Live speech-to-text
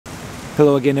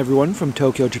Hello again everyone from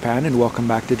Tokyo, Japan, and welcome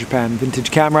back to Japan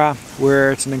Vintage Camera,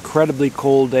 where it's an incredibly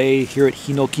cold day here at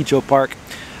Hinokicho Park.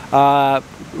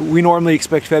 We normally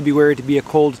expect February to be a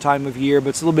cold time of year, but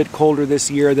it's a little bit colder this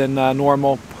year than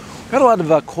normal. We've had a lot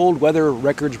of cold weather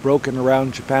records broken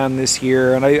around Japan this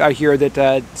year, and I hear that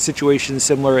the situation is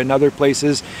similar in other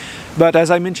places. But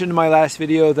as I mentioned in my last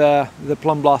video, the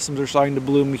plum blossoms are starting to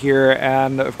bloom here,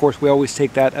 and of course we always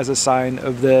take that as a sign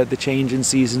of the change in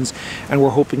seasons, and we're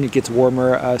hoping it gets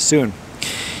warmer soon.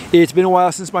 It's been a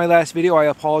while since my last video. I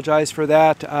apologize for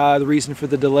that. The reason for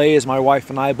the delay is my wife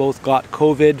and I both got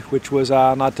COVID, which was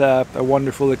not a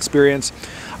wonderful experience.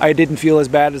 I didn't feel as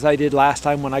bad as I did last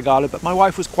time when I got it, but my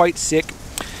wife was quite sick.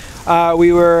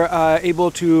 We were able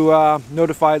to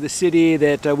notify the city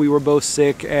that we were both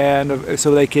sick, and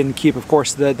so they can keep, of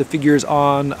course, the figures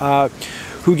on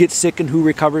who gets sick and who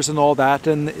recovers and all that.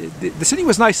 And the city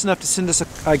was nice enough to send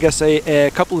us, I guess, a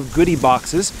couple of goodie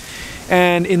boxes.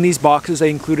 And in these boxes, they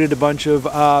included a bunch of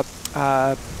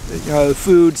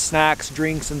food, snacks,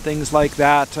 drinks, and things like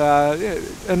that.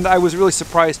 And I was really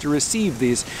surprised to receive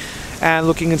these. And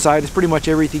looking inside is pretty much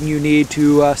everything you need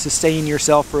to sustain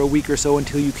yourself for a week or so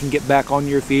until you can get back on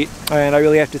your feet. And I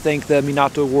really have to thank the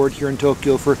Minato Ward here in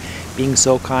Tokyo for being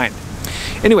so kind.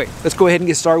 Anyway, let's go ahead and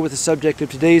get started with the subject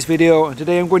of today's video. And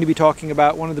today I'm going to be talking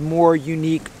about one of the more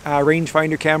unique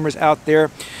rangefinder cameras out there.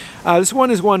 This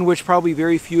one is one which probably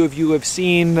very few of you have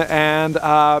seen, and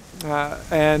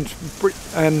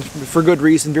for good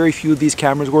reason. Very few of these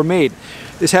cameras were made.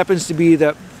 This happens to be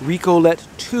the Ricolet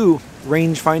 2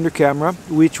 rangefinder camera,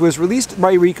 which was released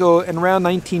by Ricoh in around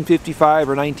 1955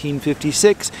 or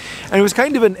 1956, and it was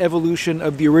kind of an evolution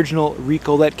of the original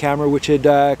Ricolet camera, which had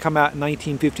come out in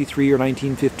 1953 or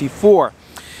 1954.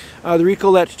 The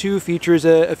Ricolet 2 features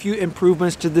a few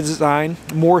improvements to the design,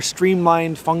 more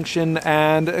streamlined function,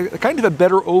 and a kind of a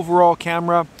better overall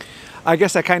camera. I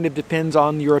guess that kind of depends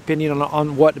on your opinion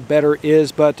on what better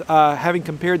is, but having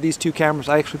compared these two cameras,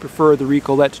 I actually prefer the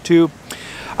Ricolet 2.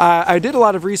 I did a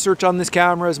lot of research on this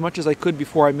camera, as much as I could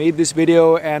before I made this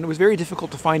video, and it was very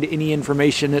difficult to find any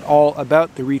information at all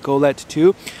about the Ricolet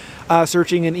 2.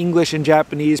 Searching in English and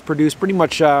Japanese produced pretty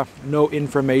much no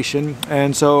information,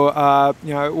 and so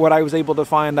you know, what I was able to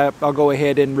find, I'll go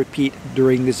ahead and repeat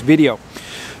during this video.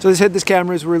 So as I said, this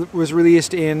camera was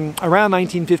released in around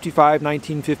 1955,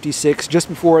 1956, just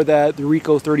before the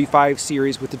Ricoh 35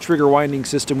 series with the trigger winding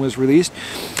system was released,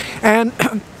 and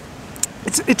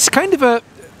it's kind of a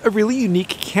really unique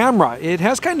camera. It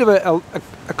has kind of a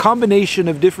combination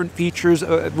of different features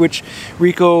which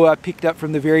Ricoh picked up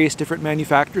from the various different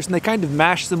manufacturers, and they kind of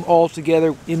mashed them all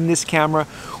together in this camera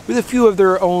with a few of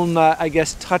their own, I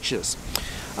guess, touches.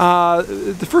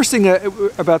 The first thing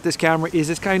about this camera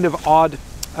is its kind of odd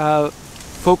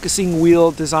focusing wheel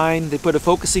design. They put a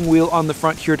focusing wheel on the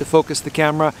front here to focus the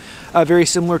camera, very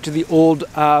similar to the old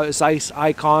Zeiss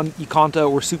Ikanta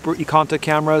or Super Ikanta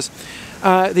cameras.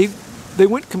 They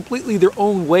went completely their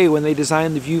own way when they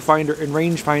designed the viewfinder and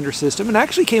rangefinder system, and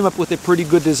actually came up with a pretty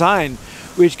good design,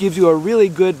 which gives you a really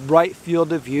good bright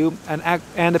field of view and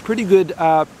a pretty good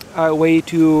way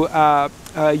to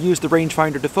use the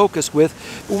rangefinder to focus with,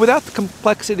 but without the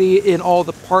complexity in all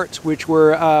the parts which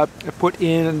were put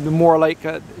in more like,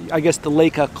 I guess, the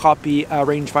Leica copy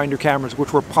rangefinder cameras,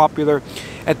 which were popular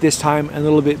at this time and a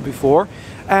little bit before.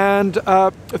 And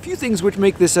a few things which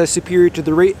make this superior to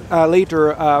the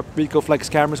later Ricoh Flex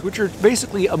cameras, which are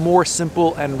basically a more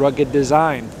simple and rugged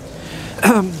design.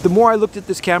 The more I looked at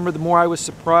this camera, the more I was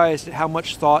surprised at how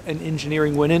much thought and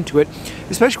engineering went into it,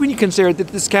 especially when you consider that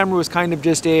this camera was kind of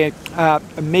just a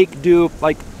make-do,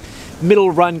 like,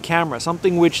 middle-run camera,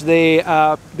 something which they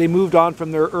moved on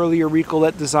from their earlier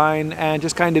Ricolet design and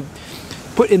just kind of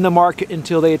put in the market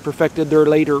until they had perfected their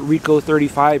later Ricoh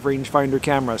 35 rangefinder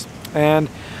cameras. And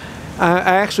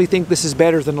I actually think this is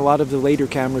better than a lot of the later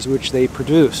cameras which they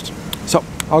produced. So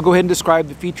I'll go ahead and describe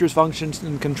the features, functions,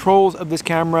 and controls of this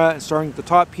camera. Starting at the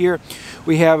top here,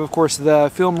 we have, of course,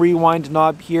 the film rewind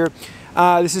knob here.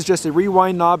 This is just a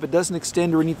rewind knob. It doesn't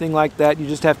extend or anything like that. You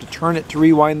just have to turn it to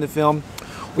rewind the film.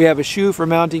 We have a shoe for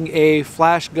mounting a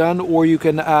flash gun, or you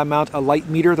can mount a light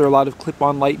meter. There are a lot of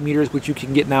clip-on light meters which you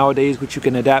can get nowadays, which you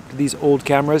can adapt to these old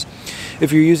cameras.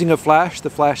 If you're using a flash, the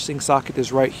flash sync socket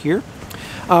is right here.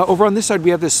 Over on this side, we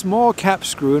have this small cap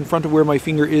screw in front of where my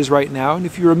finger is right now, and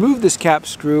if you remove this cap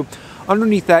screw,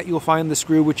 underneath that you'll find the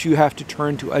screw which you have to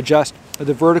turn to adjust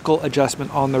the vertical adjustment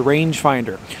on the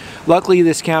rangefinder. Luckily,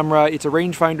 this camera, it's a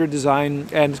rangefinder design,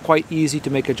 and it's quite easy to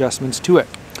make adjustments to it.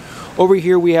 Over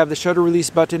here we have the shutter release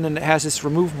button, and it has this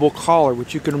removable collar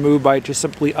which you can remove by just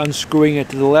simply unscrewing it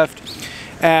to the left.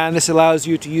 And this allows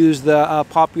you to use the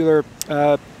popular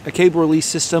a cable release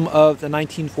system of the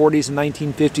 1940s and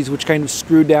 1950s, which kind of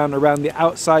screwed down around the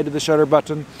outside of the shutter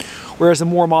button, whereas the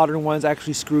more modern ones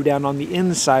actually screw down on the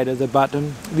inside of the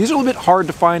button. These are a little bit hard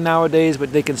to find nowadays,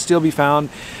 but they can still be found,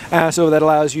 so that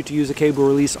allows you to use a cable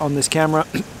release on this camera.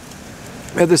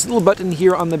 We have this little button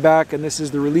here on the back, and this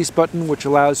is the release button, which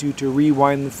allows you to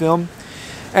rewind the film.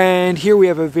 And here we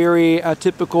have a very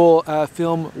typical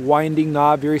film winding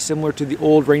knob, very similar to the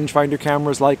old rangefinder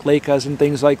cameras like Leicas and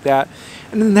things like that.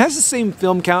 And then it has the same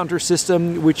film counter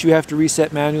system, which you have to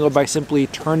reset manually by simply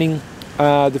turning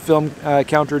the film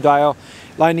counter dial,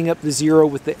 lining up the 0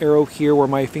 with the arrow here where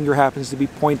my finger happens to be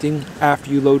pointing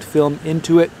after you load film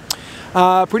into it.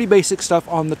 Pretty basic stuff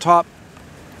on the top.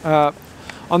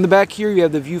 On the back here you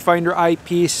have the viewfinder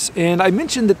eyepiece, and I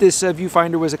mentioned that this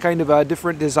viewfinder was a kind of a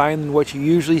different design than what you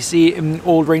usually see in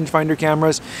old rangefinder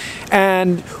cameras.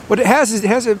 And what it has is it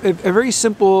has a very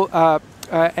simple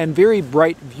and very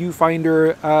bright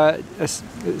viewfinder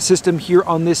system here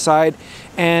on this side,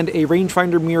 and a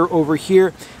rangefinder mirror over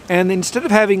here. And instead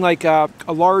of having like a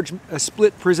large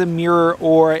split prism mirror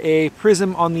or a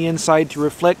prism on the inside to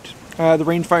reflect the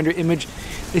rangefinder image,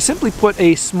 they simply put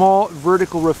a small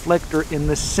vertical reflector in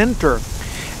the center,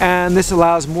 and this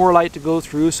allows more light to go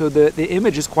through, so the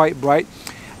image is quite bright,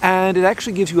 and it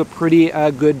actually gives you a pretty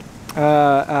good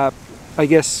I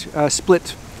guess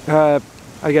split, I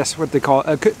guess what they call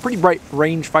it, a pretty bright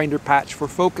rangefinder patch for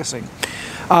focusing.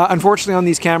 Unfortunately on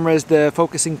these cameras the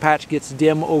focusing patch gets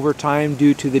dim over time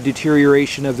due to the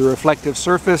deterioration of the reflective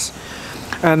surface.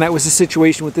 And that was the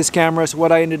situation with this camera. So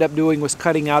what I ended up doing was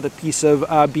cutting out a piece of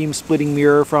beam splitting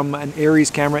mirror from an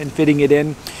Aries camera and fitting it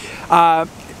in.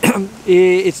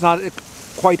 It's not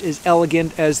quite as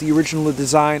elegant as the original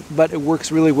design, but it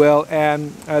works really well,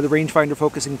 and the rangefinder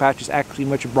focusing patch is actually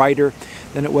much brighter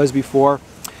than it was before.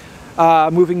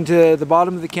 Moving to the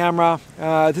bottom of the camera,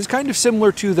 this is kind of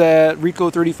similar to the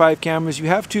Ricoh 35 cameras. You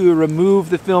have to remove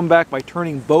the film back by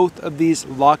turning both of these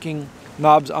locking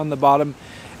knobs on the bottom,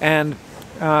 and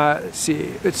let's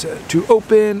see, it's to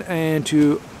open and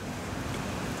to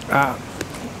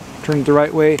turn it the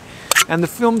right way, and the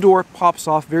film door pops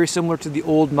off, very similar to the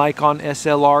old Nikon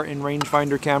SLR and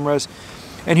rangefinder cameras.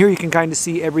 And here you can kind of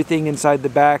see everything inside the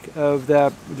back of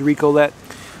the Ricolet.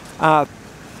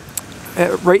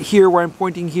 Right here where I'm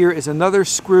pointing here is another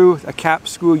screw, a cap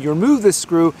screw. You remove this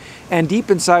screw, and deep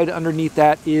inside underneath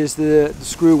that is the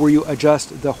screw where you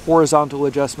adjust the horizontal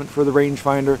adjustment for the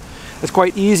rangefinder. It's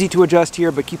quite easy to adjust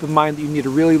here, but keep in mind that you need a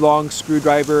really long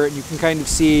screwdriver, and you can kind of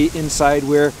see inside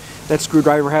where that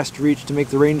screwdriver has to reach to make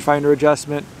the rangefinder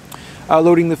adjustment.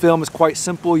 Loading the film is quite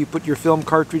simple. You put your film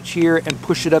cartridge here and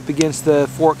push it up against the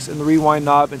forks and the rewind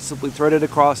knob and simply thread it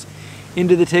across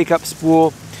into the take-up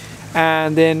spool,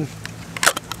 and then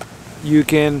you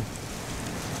can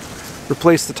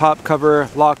replace the top cover,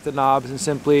 lock the knobs, and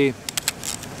simply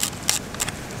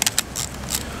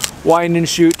wind and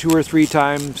shoot 2 or 3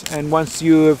 times. And once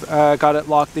you've got it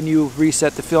locked, then you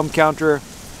reset the film counter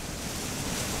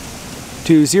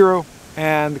to 0,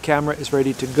 and the camera is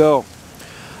ready to go.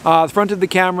 The front of the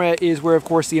camera is where, of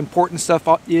course, the important stuff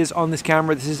is on this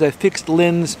camera. This is a fixed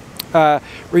lens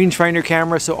rangefinder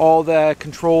camera, so all the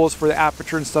controls for the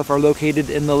aperture and stuff are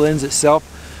located in the lens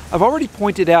itself. I've already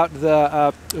pointed out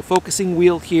the focusing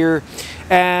wheel here,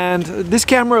 and this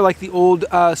camera, like the old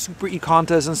Super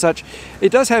Icontas and such,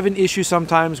 it does have an issue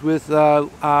sometimes with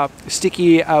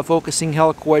sticky focusing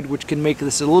helicoid, which can make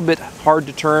this a little bit hard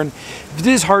to turn. If it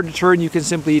is hard to turn, you can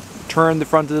simply turn the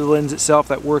front of the lens itself.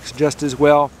 That works just as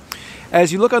well.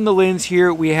 As you look on the lens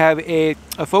here, we have a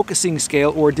focusing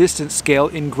scale or distance scale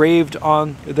engraved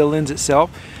on the lens itself.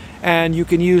 And you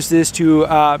can use this to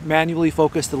manually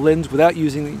focus the lens without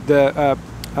using the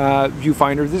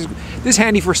viewfinder. This is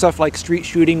handy for stuff like street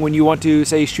shooting. When you want to,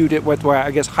 say, shoot it with,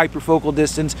 I guess, hyperfocal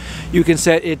distance, you can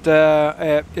set it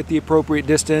at the appropriate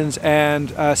distance and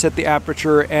set the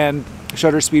aperture and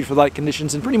shutter speed for light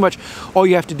conditions, and pretty much all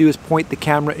you have to do is point the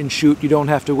camera and shoot. You don't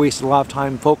have to waste a lot of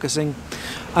time focusing.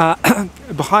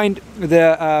 Behind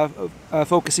the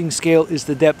focusing scale is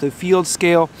the depth of field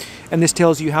scale, and this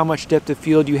tells you how much depth of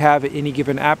field you have at any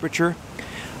given aperture.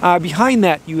 Behind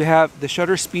that you have the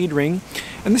shutter speed ring,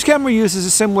 and this camera uses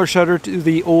a similar shutter to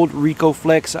the old Ricoh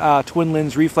Flex twin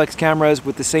lens reflex cameras,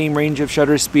 with the same range of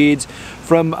shutter speeds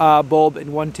from bulb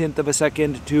in 1/10 of a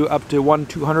second to up to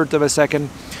 1/200th of a second.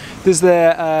 This is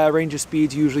the range of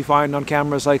speeds you usually find on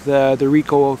cameras like the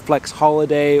Ricoh Flex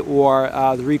Holiday or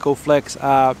the Ricoh Flex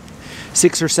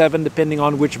 6 or 7, depending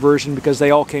on which version, because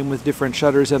they all came with different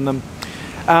shutters in them.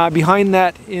 Behind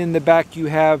that, in the back, you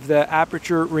have the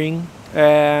aperture ring,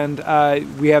 and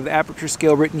we have the aperture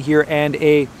scale written here, and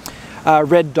a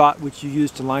red dot which you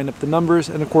use to line up the numbers,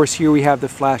 and of course here we have the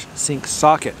flash sync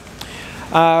socket.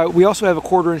 We also have a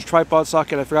 1/4" tripod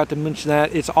socket. I forgot to mention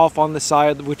that. It's off on the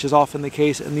side, which is often the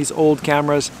case in these old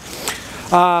cameras.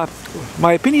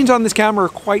 My opinions on this camera are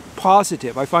quite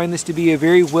positive. I find this to be a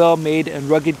very well made and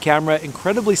rugged camera,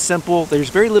 incredibly simple. There's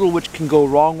very little which can go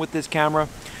wrong with this camera.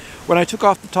 When I took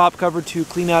off the top cover to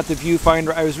clean out the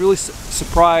viewfinder, I was really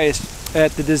surprised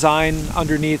at the design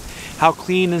underneath, how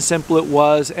clean and simple it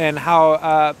was, and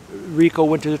how Ricoh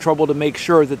went to the trouble to make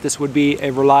sure that this would be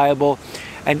a reliable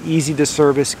and easy to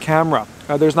service camera.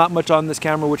 There's not much on this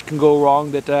camera which can go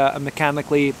wrong that a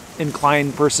mechanically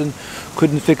inclined person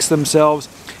couldn't fix themselves.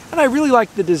 And I really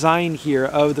like the design here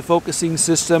of the focusing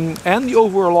system and the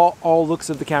overall looks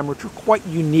of the camera, which are quite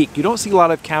unique. You don't see a lot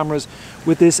of cameras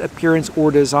with this appearance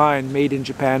or design made in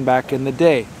Japan back in the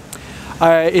day.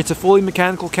 It's a fully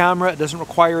mechanical camera. It doesn't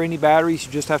require any batteries.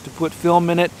 You just have to put film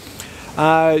in it.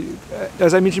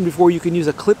 As I mentioned before, you can use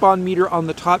a clip-on meter on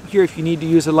the top here if you need to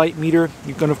use a light meter.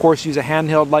 You can of course use a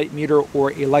handheld light meter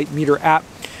or a light meter app.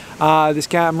 This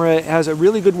camera has a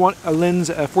really good lens,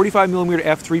 a 45mm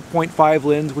f3.5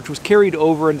 lens, which was carried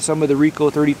over into some of the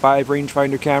Ricoh 35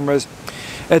 rangefinder cameras.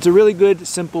 It's a really good,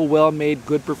 simple, well-made,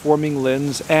 good performing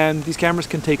lens, and these cameras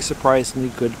can take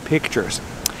surprisingly good pictures.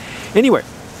 Anyway,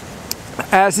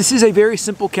 as this is a very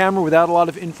simple camera without a lot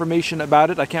of information about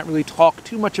it, I can't really talk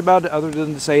too much about it other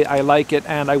than to say I like it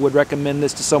and I would recommend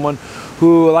this to someone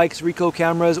who likes Ricoh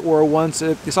cameras or wants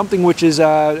something which is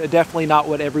definitely not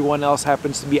what everyone else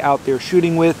happens to be out there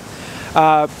shooting with.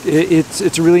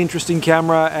 It's a really interesting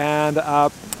camera and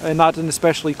not an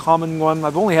especially common one.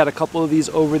 I've only had a couple of these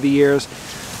over the years,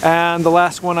 and the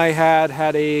last one I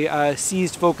had a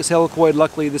seized focus helicoid.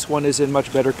 Luckily this one is in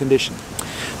much better condition.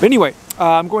 But anyway,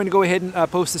 I'm going to go ahead and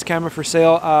post this camera for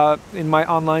sale in my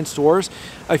online stores.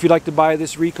 If you'd like to buy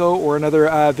this Ricoh or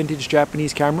another vintage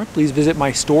Japanese camera, please visit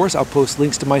my stores. I'll post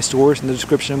links to my stores in the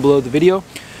description below the video.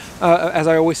 As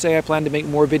I always say, I plan to make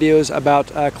more videos about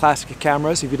classic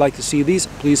cameras. If you'd like to see these,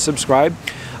 please subscribe.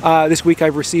 This week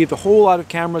I've received a whole lot of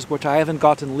cameras which I haven't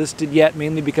gotten listed yet,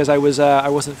 mainly because I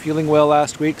wasn't feeling well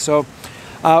last week. So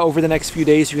over the next few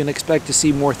days you can expect to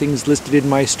see more things listed in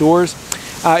my stores.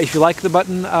 If you like the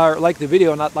button, or like the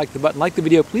video, not like the button, like the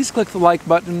video, please click the like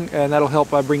button, and that'll help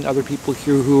bring other people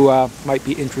here who might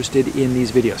be interested in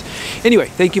these videos. Anyway,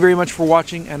 thank you very much for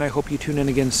watching, and I hope you tune in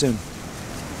again soon.